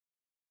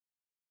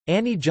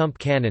Annie Jump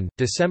Cannon,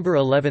 December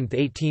 11,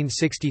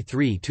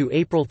 1863 to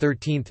April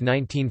 13,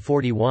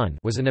 1941,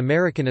 was an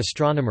American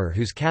astronomer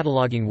whose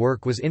cataloging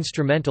work was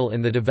instrumental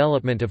in the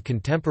development of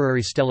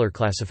contemporary stellar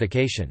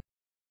classification.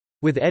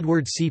 With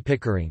Edward C.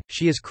 Pickering,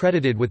 she is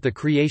credited with the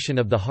creation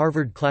of the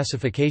Harvard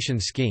classification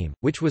scheme,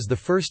 which was the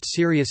first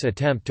serious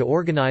attempt to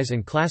organize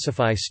and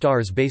classify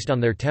stars based on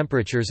their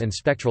temperatures and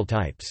spectral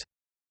types.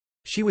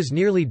 She was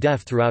nearly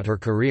deaf throughout her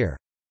career.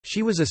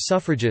 She was a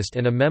suffragist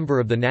and a member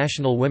of the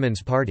National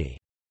Women's Party.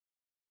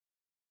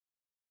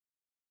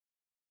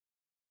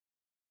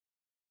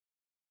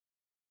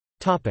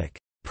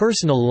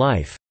 Personal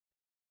life.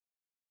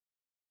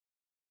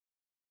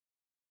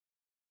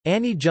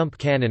 Annie Jump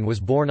Cannon was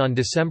born on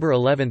December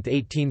 11,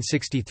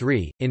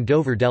 1863, in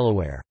Dover,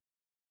 Delaware.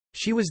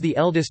 She was the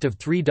eldest of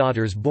three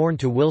daughters born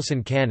to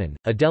Wilson Cannon,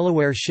 a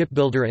Delaware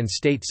shipbuilder and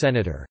state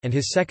senator, and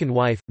his second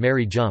wife,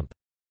 Mary Jump.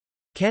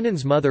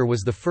 Cannon's mother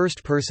was the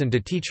first person to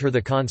teach her the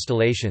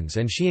constellations,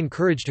 and she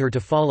encouraged her to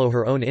follow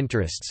her own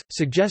interests,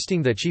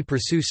 suggesting that she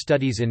pursue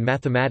studies in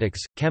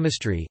mathematics,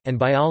 chemistry, and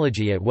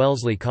biology at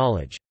Wellesley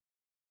College.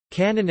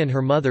 Cannon and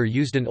her mother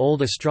used an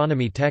old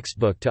astronomy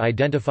textbook to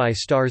identify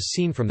stars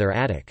seen from their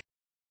attic.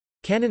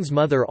 Cannon's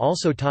mother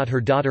also taught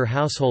her daughter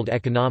household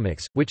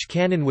economics, which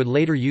Cannon would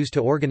later use to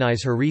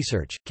organize her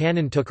research.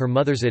 Cannon took her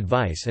mother's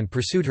advice and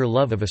pursued her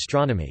love of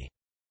astronomy.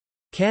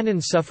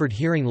 Cannon suffered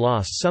hearing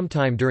loss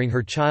sometime during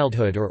her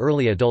childhood or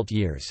early adult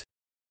years.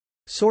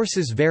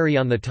 Sources vary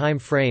on the time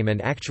frame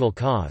and actual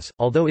cause,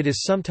 although it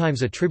is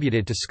sometimes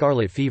attributed to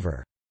scarlet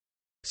fever.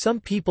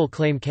 Some people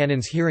claim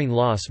Cannon's hearing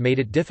loss made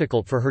it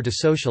difficult for her to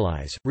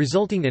socialize,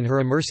 resulting in her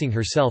immersing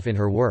herself in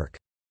her work.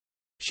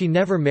 She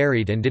never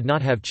married and did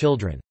not have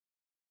children.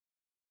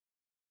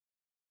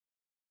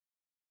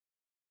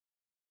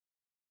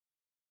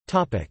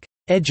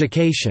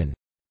 Education.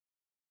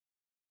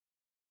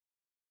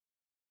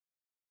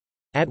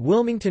 At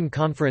Wilmington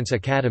Conference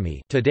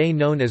Academy, today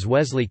known as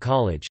Wesley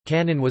College,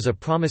 Cannon was a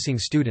promising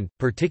student,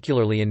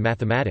 particularly in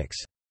mathematics.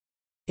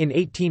 In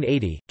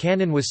 1880,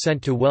 Cannon was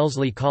sent to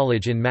Wellesley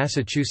College in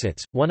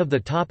Massachusetts, one of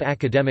the top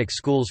academic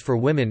schools for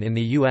women in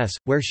the U.S.,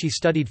 where she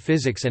studied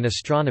physics and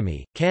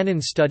astronomy.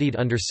 Cannon studied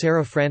under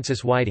Sarah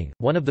Frances Whiting,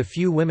 one of the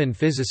few women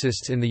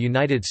physicists in the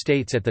United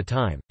States at the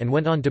time, and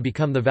went on to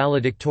become the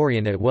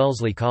valedictorian at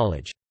Wellesley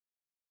College.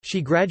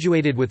 She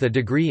graduated with a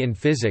degree in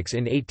physics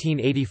in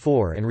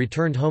 1884 and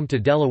returned home to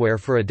Delaware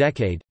for a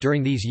decade.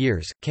 During these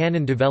years,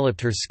 Cannon developed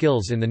her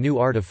skills in the new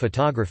art of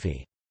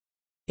photography.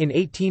 In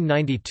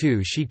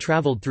 1892 she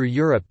traveled through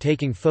Europe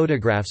taking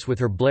photographs with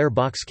her Blair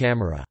box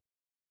camera.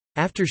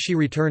 After she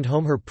returned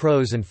home, her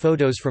prose and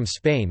photos from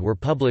Spain were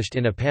published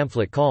in a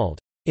pamphlet called,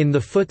 "In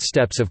the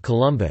Footsteps of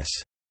Columbus",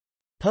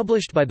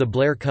 published by the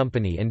Blair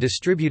Company and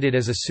distributed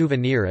as a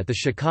souvenir at the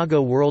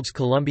Chicago World's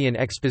Columbian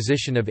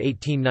Exposition of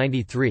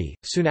 1893.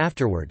 Soon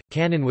afterward,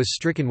 Cannon was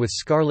stricken with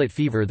scarlet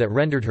fever that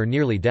rendered her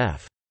nearly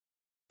deaf.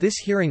 This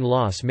hearing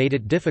loss made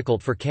it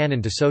difficult for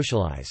Cannon to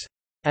socialize.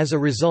 As a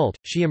result,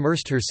 she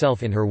immersed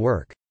herself in her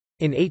work.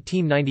 In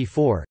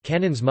 1894,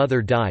 Cannon's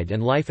mother died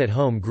and life at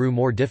home grew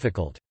more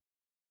difficult.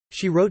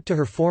 She wrote to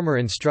her former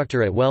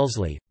instructor at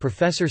Wellesley,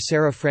 Professor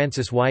Sarah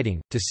Frances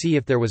Whiting, to see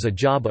if there was a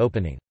job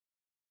opening.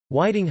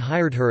 Whiting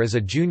hired her as a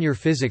junior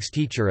physics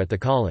teacher at the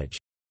college.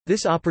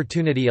 This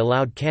opportunity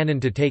allowed Cannon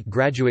to take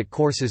graduate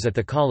courses at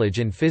the college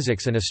in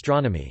physics and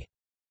astronomy.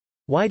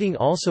 Whiting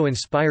also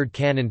inspired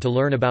Cannon to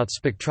learn about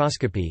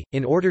spectroscopy.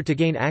 In order to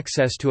gain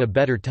access to a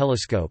better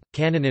telescope,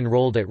 Cannon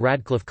enrolled at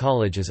Radcliffe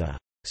College as a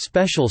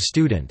special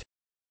student,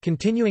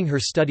 continuing her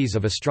studies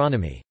of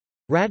astronomy.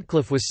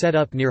 Radcliffe was set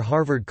up near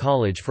Harvard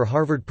College for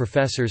Harvard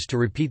professors to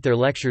repeat their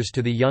lectures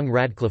to the young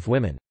Radcliffe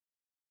women.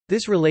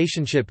 This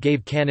relationship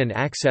gave Cannon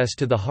access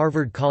to the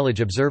Harvard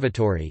College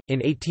Observatory. In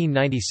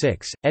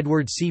 1896,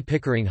 Edward C.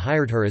 Pickering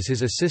hired her as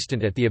his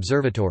assistant at the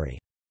observatory.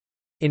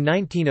 In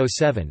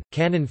 1907,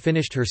 Cannon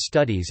finished her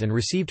studies and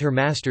received her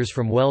master's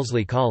from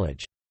Wellesley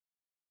College.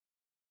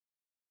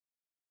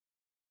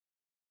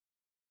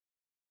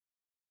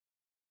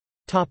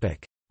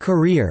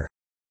 Career.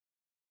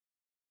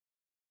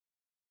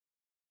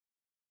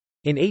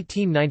 In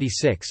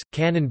 1896,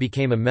 Cannon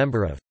became a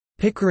member of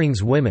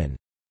Pickering's Women,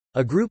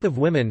 a group of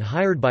women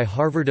hired by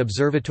Harvard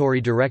Observatory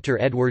director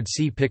Edward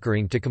C.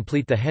 Pickering to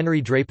complete the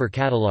Henry Draper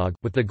catalog,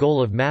 with the goal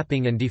of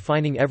mapping and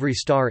defining every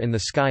star in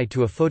the sky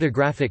to a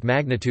photographic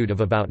magnitude of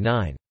about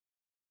 9.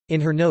 In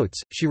her notes,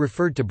 she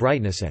referred to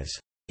brightness as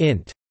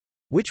int,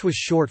 which was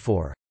short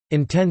for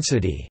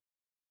intensity.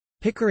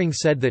 Pickering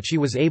said that she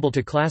was able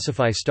to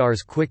classify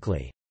stars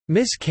quickly.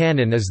 "Miss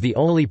Cannon is the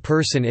only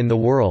person in the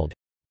world,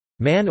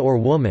 man or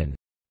woman,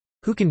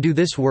 who can do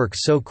this work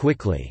so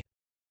quickly."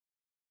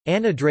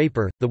 Anna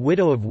Draper, the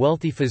widow of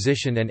wealthy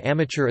physician and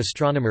amateur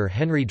astronomer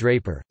Henry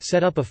Draper,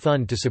 set up a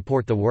fund to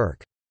support the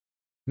work.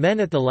 Men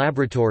at the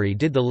laboratory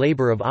did the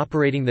labor of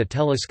operating the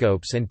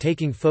telescopes and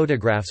taking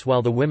photographs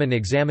while the women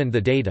examined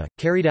the data,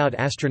 carried out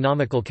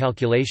astronomical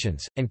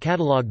calculations, and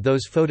catalogued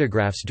those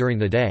photographs during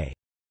the day.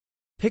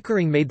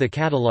 Pickering made the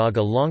catalogue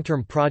a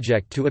long-term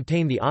project to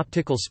obtain the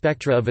optical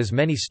spectra of as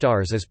many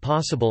stars as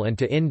possible and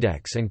to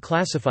index and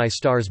classify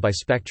stars by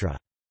spectra.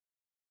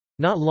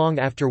 Not long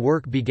after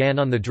work began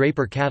on the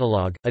Draper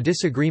catalogue, a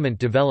disagreement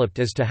developed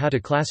as to how to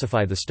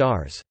classify the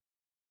stars.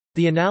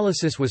 The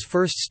analysis was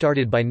first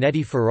started by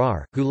Nettie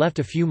Farrar, who left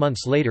a few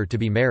months later to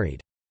be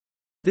married.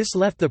 This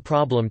left the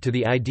problem to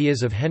the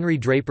ideas of Henry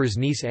Draper's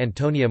niece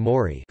Antonia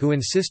Maury, who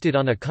insisted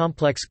on a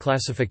complex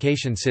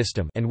classification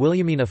system, and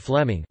Williamina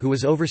Fleming, who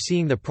was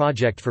overseeing the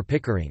project for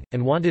Pickering,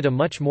 and wanted a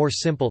much more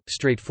simple,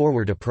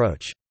 straightforward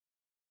approach.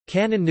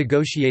 Cannon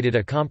negotiated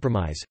a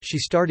compromise. She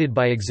started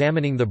by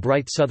examining the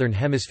bright southern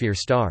hemisphere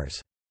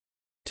stars.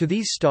 To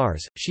these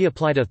stars, she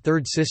applied a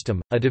third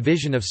system, a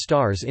division of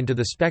stars into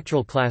the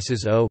spectral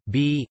classes O,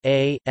 B,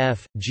 A,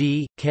 F,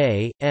 G,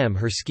 K, M.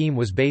 Her scheme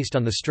was based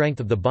on the strength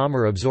of the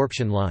Balmer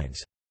absorption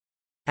lines.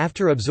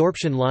 After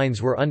absorption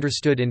lines were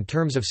understood in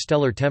terms of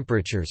stellar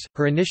temperatures,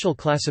 her initial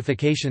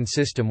classification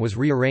system was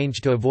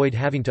rearranged to avoid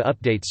having to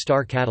update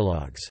star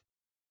catalogues.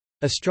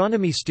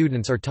 Astronomy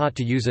students are taught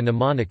to use a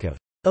mnemonic of,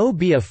 "Oh,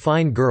 be a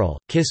fine girl,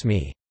 kiss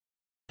me."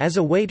 As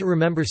a way to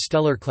remember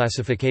stellar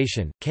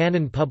classification,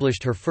 Cannon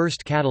published her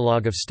first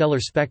catalogue of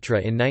stellar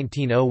spectra in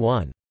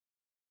 1901.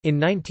 In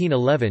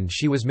 1911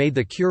 she was made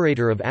the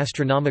curator of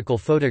astronomical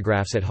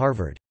photographs at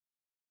Harvard.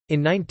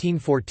 In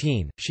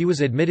 1914, she was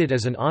admitted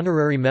as an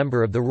honorary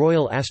member of the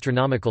Royal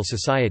Astronomical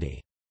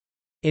Society.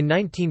 In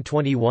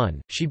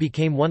 1921, she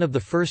became one of the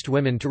first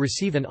women to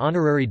receive an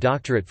honorary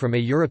doctorate from a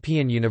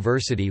European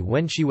university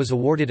when she was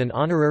awarded an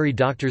honorary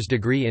doctor's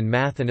degree in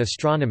math and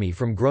astronomy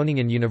from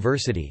Groningen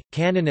University.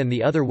 Cannon and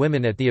the other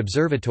women at the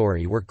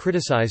observatory were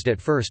criticized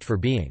at first for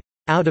being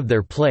out of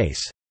their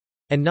place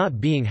and not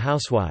being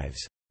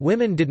housewives.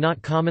 Women did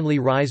not commonly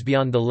rise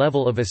beyond the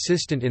level of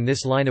assistant in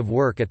this line of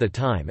work at the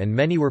time, and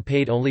many were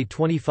paid only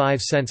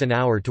 25 cents an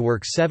hour to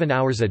work 7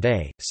 hours a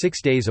day,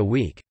 6 days a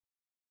week.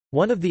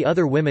 One of the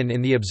other women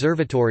in the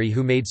observatory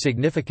who made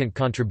significant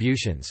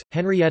contributions,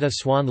 Henrietta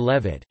Swan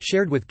Leavitt,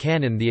 shared with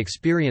Cannon the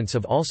experience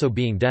of also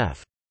being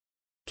deaf.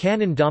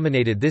 Cannon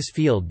dominated this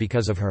field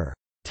because of her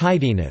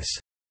tidiness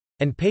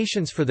and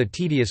patience for the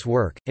tedious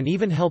work, and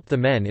even helped the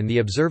men in the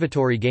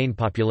observatory gain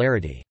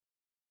popularity.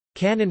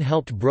 Cannon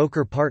helped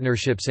broker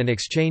partnerships and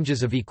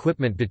exchanges of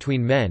equipment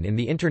between men in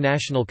the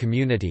international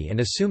community and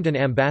assumed an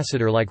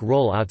ambassador-like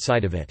role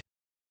outside of it.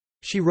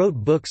 She wrote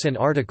books and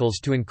articles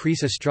to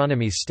increase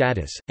astronomy's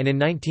status, and in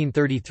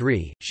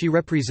 1933, she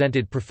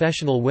represented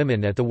professional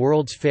women at the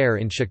World's Fair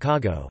in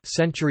Chicago,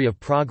 Century of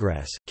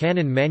Progress.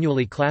 Cannon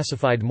manually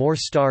classified more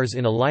stars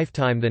in a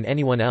lifetime than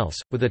anyone else,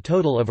 with a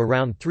total of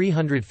around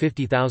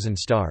 350,000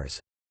 stars.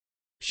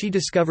 She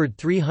discovered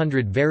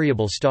 300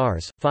 variable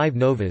stars, 5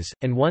 novas,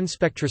 and 1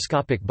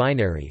 spectroscopic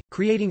binary,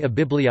 creating a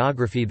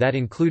bibliography that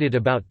included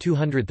about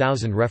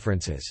 200,000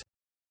 references.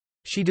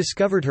 She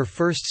discovered her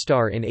first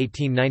star in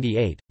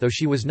 1898, though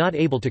she was not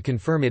able to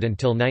confirm it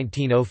until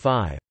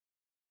 1905.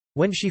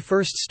 When she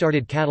first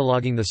started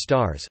cataloging the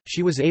stars,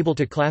 she was able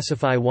to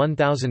classify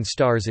 1,000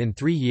 stars in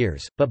 3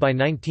 years, but by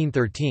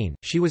 1913,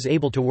 she was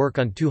able to work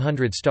on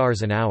 200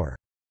 stars an hour.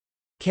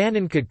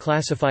 Cannon could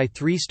classify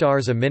 3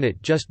 stars a minute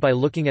just by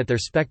looking at their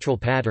spectral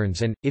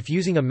patterns and, if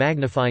using a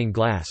magnifying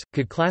glass,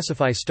 could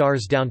classify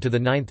stars down to the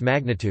 9th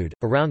magnitude,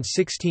 around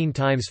 16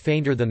 times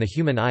fainter than the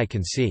human eye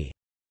can see.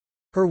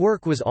 Her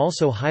work was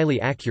also highly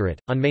accurate.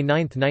 On May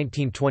 9,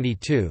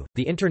 1922,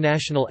 the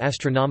International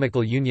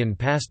Astronomical Union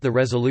passed the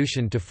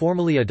resolution to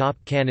formally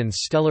adopt Cannon's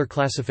stellar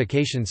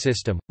classification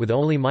system, with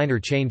only minor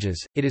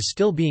changes. It is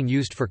still being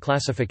used for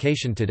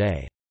classification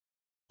today.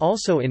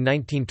 Also in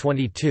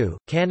 1922,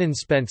 Cannon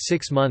spent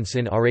 6 months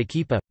in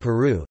Arequipa,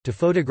 Peru, to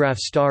photograph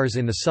stars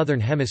in the southern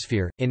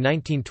hemisphere. In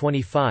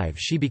 1925,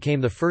 she became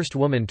the first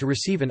woman to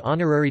receive an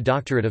honorary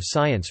doctorate of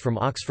science from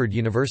Oxford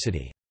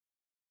University.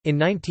 In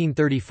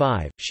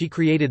 1935, she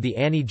created the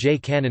Annie J.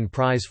 Cannon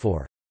Prize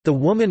for the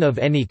woman of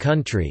any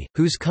country,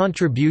 whose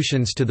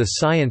contributions to the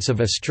science of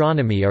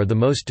astronomy are the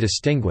most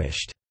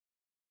distinguished.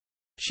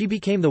 She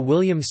became the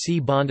William C.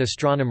 Bond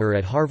Astronomer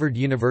at Harvard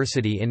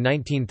University in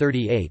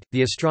 1938.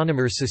 The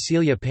astronomer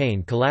Cecilia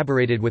Payne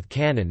collaborated with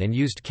Cannon and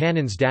used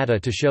Cannon's data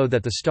to show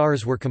that the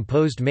stars were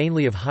composed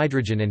mainly of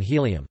hydrogen and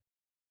helium.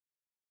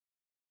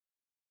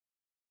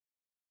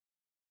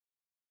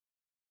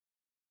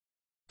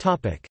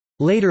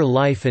 Later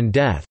life and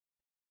death.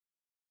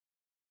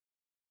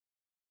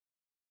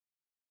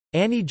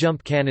 Annie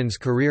Jump Cannon's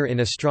career in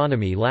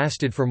astronomy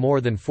lasted for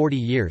more than 40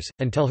 years,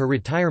 until her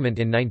retirement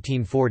in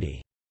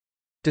 1940.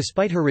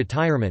 Despite her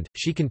retirement,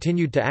 she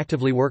continued to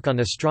actively work on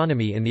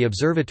astronomy in the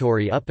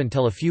observatory up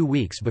until a few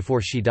weeks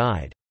before she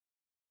died.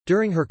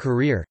 During her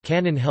career,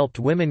 Cannon helped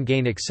women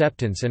gain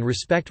acceptance and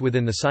respect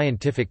within the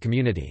scientific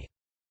community.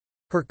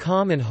 Her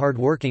calm and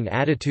hard-working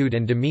attitude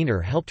and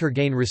demeanor helped her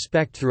gain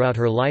respect throughout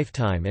her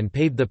lifetime and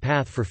paved the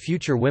path for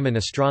future women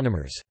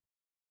astronomers.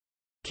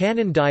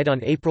 Cannon died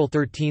on April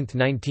 13,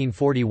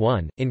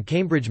 1941, in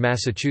Cambridge,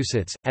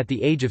 Massachusetts, at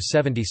the age of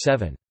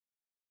 77.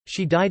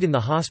 She died in the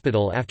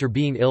hospital after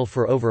being ill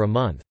for over a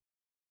month.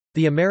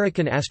 The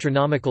American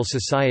Astronomical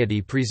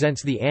Society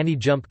presents the Annie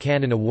Jump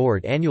Cannon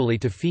Award annually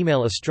to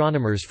female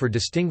astronomers for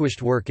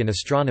distinguished work in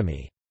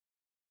astronomy.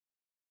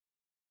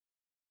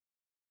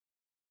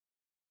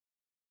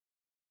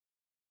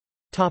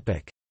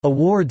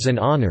 Awards and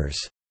honors.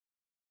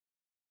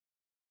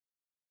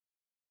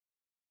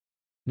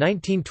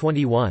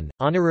 1921 –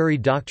 Honorary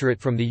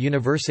Doctorate from the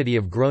University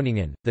of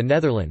Groningen, the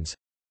Netherlands.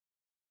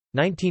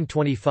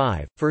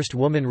 1925 – First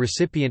woman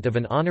recipient of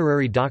an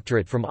honorary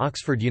doctorate from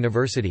Oxford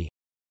University.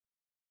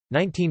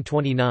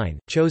 1929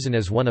 – Chosen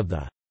as one of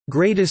the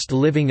 "greatest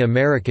living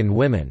American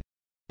women"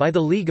 by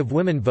the League of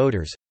Women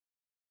Voters.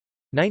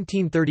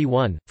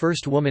 1931 –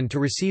 First woman to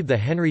receive the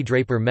Henry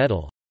Draper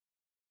Medal.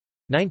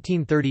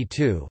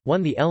 1932 –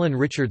 Won the Ellen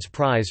Richards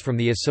Prize from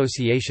the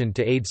Association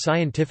to Aid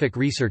Scientific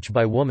Research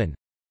by Woman.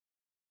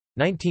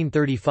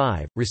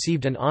 1935 –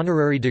 Received an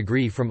honorary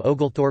degree from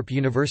Oglethorpe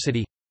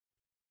University.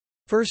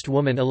 First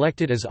woman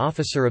elected as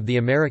officer of the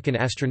American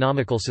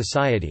Astronomical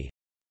Society.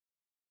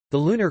 The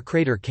lunar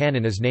crater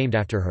Cannon is named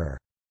after her.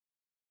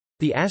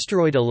 The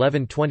asteroid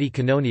 1120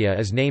 Cannonia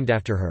is named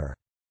after her.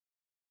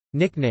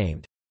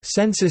 Nicknamed,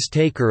 "census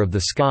taker of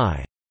the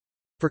sky,"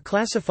 for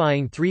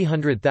classifying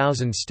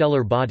 300,000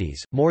 stellar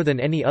bodies, more than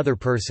any other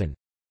person.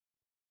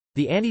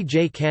 The Annie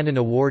J. Cannon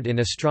Award in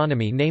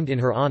Astronomy named in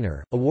her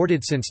honor,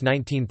 awarded since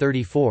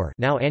 1934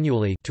 now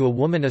annually to a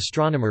woman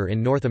astronomer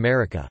in North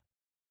America.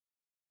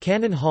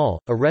 Cannon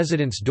Hall, a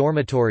residence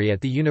dormitory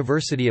at the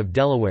University of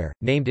Delaware,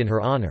 named in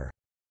her honor.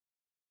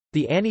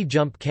 The Annie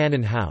Jump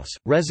Cannon House,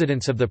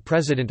 residence of the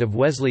president of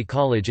Wesley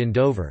College in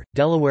Dover,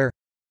 Delaware.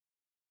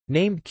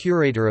 Named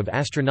Curator of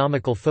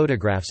Astronomical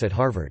Photographs at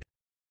Harvard.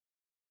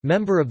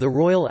 Member of the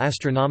Royal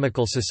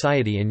Astronomical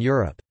Society in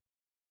Europe.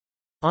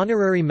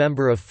 Honorary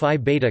member of Phi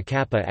Beta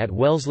Kappa at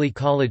Wellesley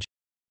College.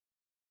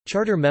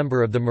 Charter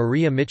member of the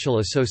Maria Mitchell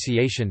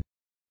Association.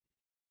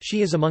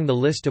 She is among the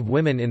list of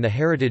women in the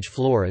Heritage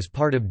Floor as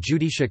part of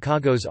Judy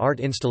Chicago's art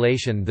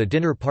installation The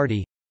Dinner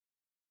Party.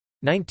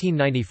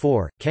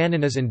 1994,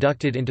 Cannon is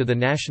inducted into the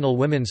National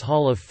Women's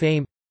Hall of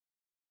Fame.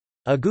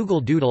 A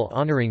Google Doodle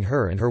honoring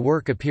her and her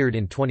work appeared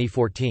in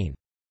 2014.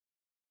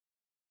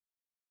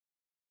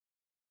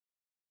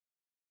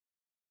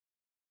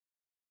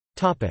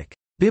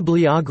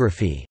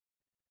 Bibliography.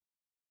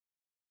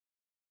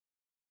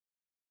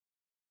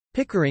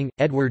 Pickering,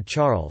 Edward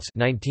Charles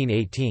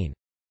 1918.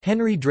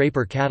 Henry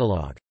Draper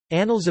Catalogue.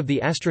 Annals of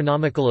the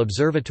Astronomical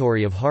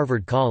Observatory of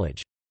Harvard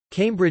College.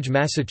 Cambridge,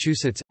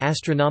 Massachusetts,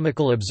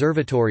 Astronomical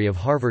Observatory of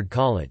Harvard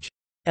College.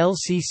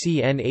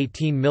 LCCN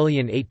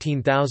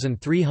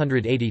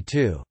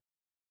 18018382.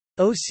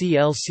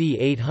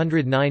 OCLC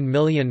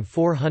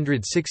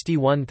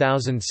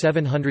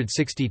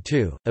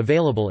 809461762,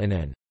 available in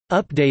an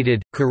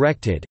updated,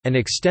 corrected, and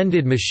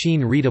extended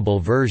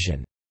machine-readable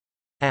version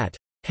at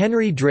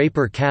Henry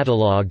Draper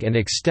Catalog and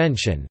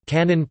Extension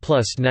Canon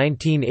Plus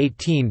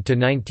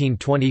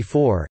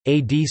 1918–1924,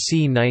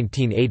 ADC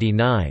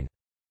 1989.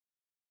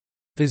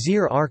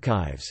 Vizier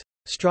Archives.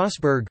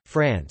 Strasbourg,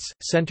 France,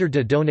 Centre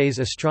de données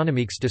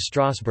astronomiques de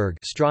Strasbourg,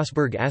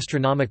 Strasbourg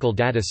Astronomical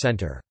Data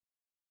Center.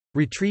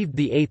 Retrieved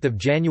 8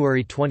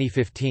 January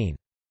 2015.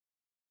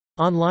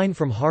 Online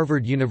from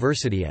Harvard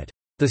University at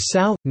the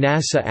SAO –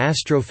 NASA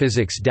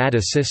Astrophysics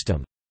Data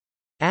System.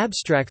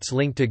 Abstracts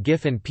linked to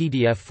GIF and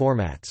PDF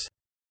formats.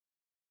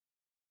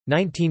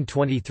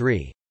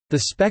 1923. The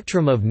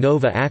Spectrum of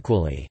Nova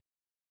Aquila.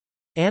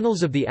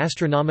 Annals of the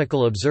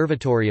Astronomical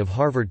Observatory of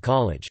Harvard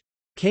College.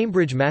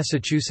 Cambridge,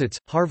 Massachusetts,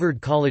 Harvard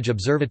College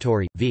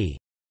Observatory, v.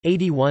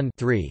 81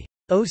 3.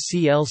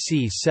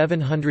 OCLC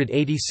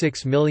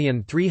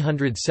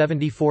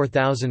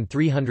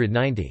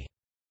 786374390.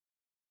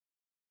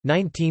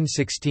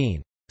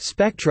 1916.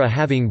 Spectra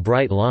having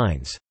bright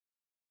lines.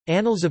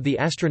 Annals of the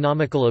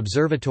Astronomical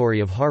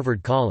Observatory of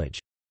Harvard College.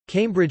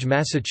 Cambridge,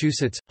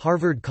 Massachusetts,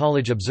 Harvard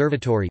College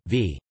Observatory,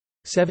 v.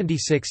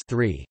 76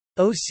 3.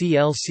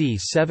 OCLC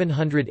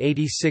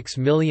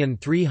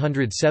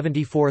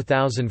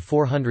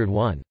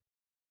 786374401.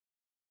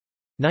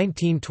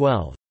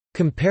 1912.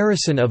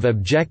 Comparison of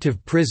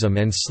objective prism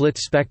and slit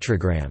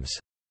spectrograms.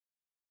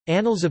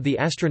 Annals of the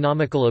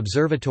Astronomical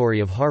Observatory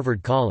of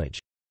Harvard College.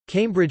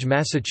 Cambridge,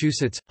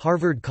 Massachusetts,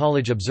 Harvard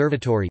College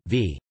Observatory,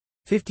 v.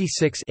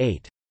 56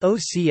 8.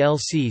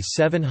 OCLC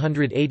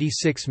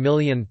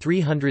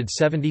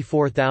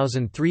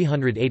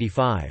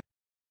 786374385.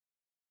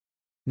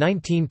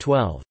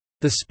 1912.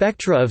 The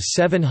Spectra of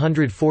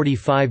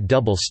 745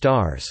 Double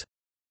Stars.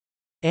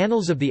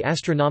 Annals of the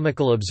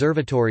Astronomical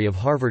Observatory of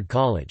Harvard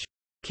College.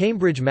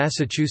 Cambridge,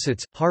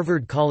 Massachusetts,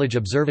 Harvard College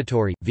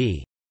Observatory,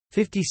 v.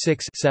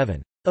 56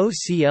 7.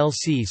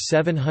 OCLC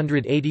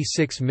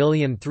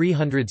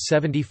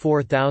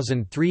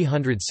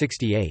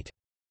 786374368.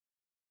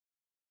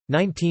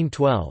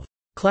 1912.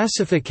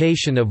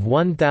 Classification of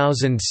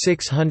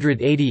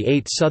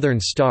 1688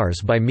 southern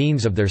stars by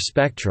means of their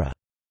spectra.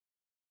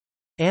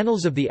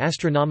 Annals of the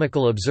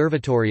Astronomical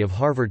Observatory of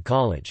Harvard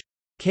College.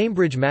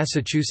 Cambridge,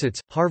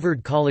 Massachusetts,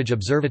 Harvard College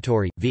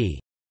Observatory, v.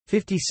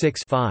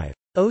 56 5.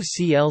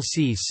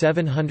 OCLC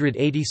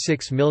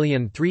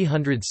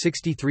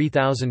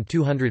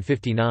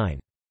 786363259.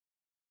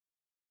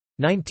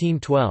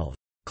 1912.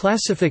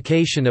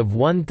 Classification of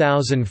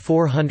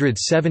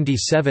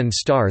 1477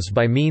 stars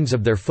by means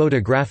of their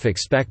photographic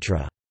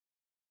spectra.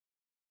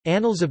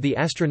 Annals of the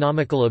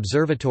Astronomical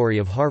Observatory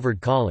of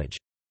Harvard College.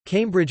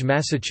 Cambridge,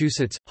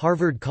 Massachusetts,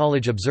 Harvard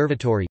College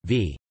Observatory,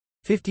 v.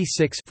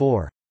 56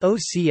 4.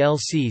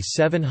 OCLC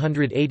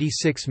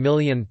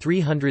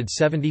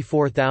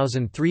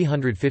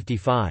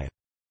 786374355.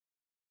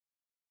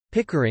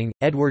 Pickering,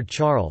 Edward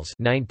Charles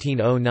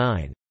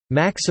 1909.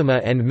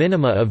 Maxima and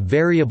minima of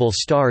variable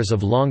stars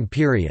of long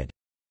period.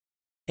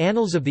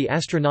 Annals of the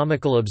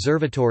Astronomical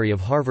Observatory of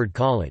Harvard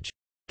College.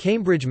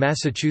 Cambridge,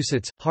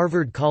 Massachusetts,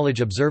 Harvard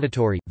College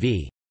Observatory,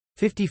 v.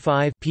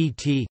 55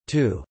 pt.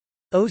 2.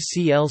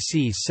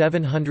 OCLC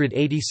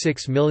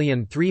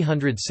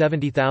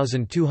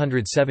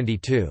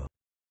 786370272.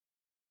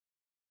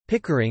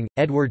 Pickering,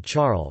 Edward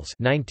Charles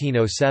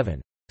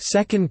 1907.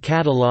 Second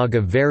Catalogue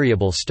of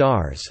Variable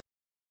Stars.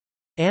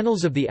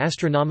 Annals of the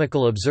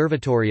Astronomical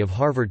Observatory of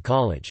Harvard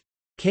College.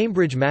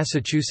 Cambridge,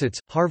 Massachusetts,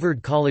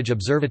 Harvard College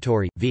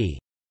Observatory, v.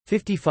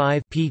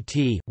 55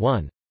 pt.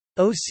 1.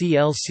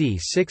 OCLC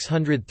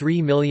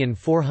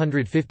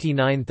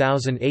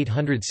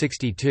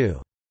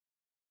 603459862.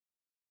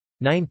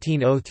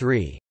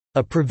 1903.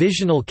 A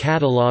Provisional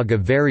Catalogue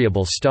of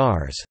Variable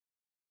Stars.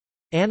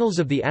 Annals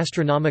of the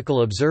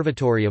Astronomical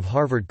Observatory of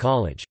Harvard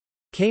College.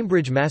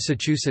 Cambridge,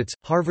 Massachusetts,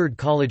 Harvard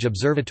College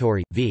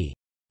Observatory, v.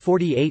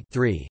 48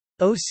 3.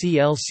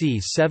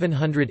 OCLC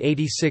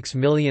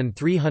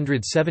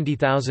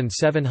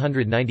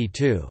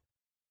 78637070792.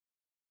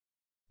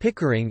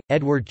 Pickering,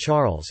 Edward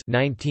Charles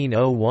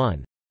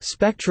 1901.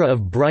 Spectra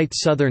of bright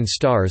southern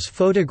stars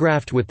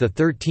photographed with the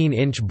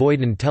 13-inch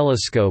Boyden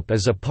telescope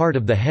as a part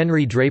of the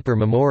Henry Draper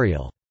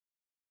Memorial.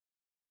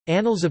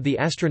 Annals of the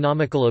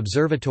Astronomical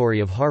Observatory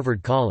of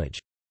Harvard College.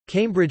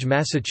 Cambridge,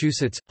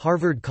 Massachusetts,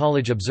 Harvard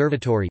College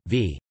Observatory,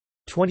 v.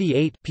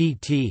 28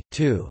 pt.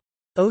 2.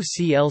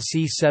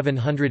 OCLC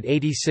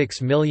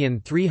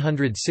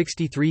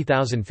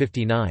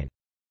 786363059.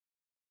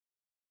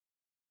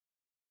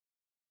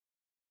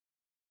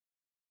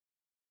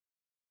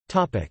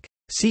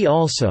 See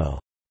also: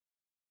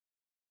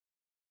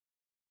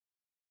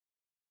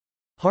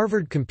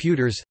 Harvard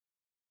Computers,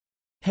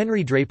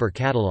 Henry Draper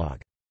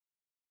Catalog,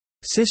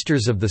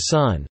 Sisters of the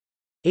Sun,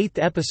 8th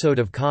episode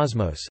of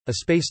Cosmos, A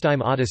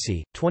Spacetime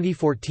Odyssey,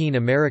 2014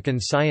 American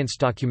science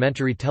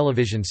documentary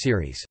television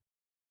series.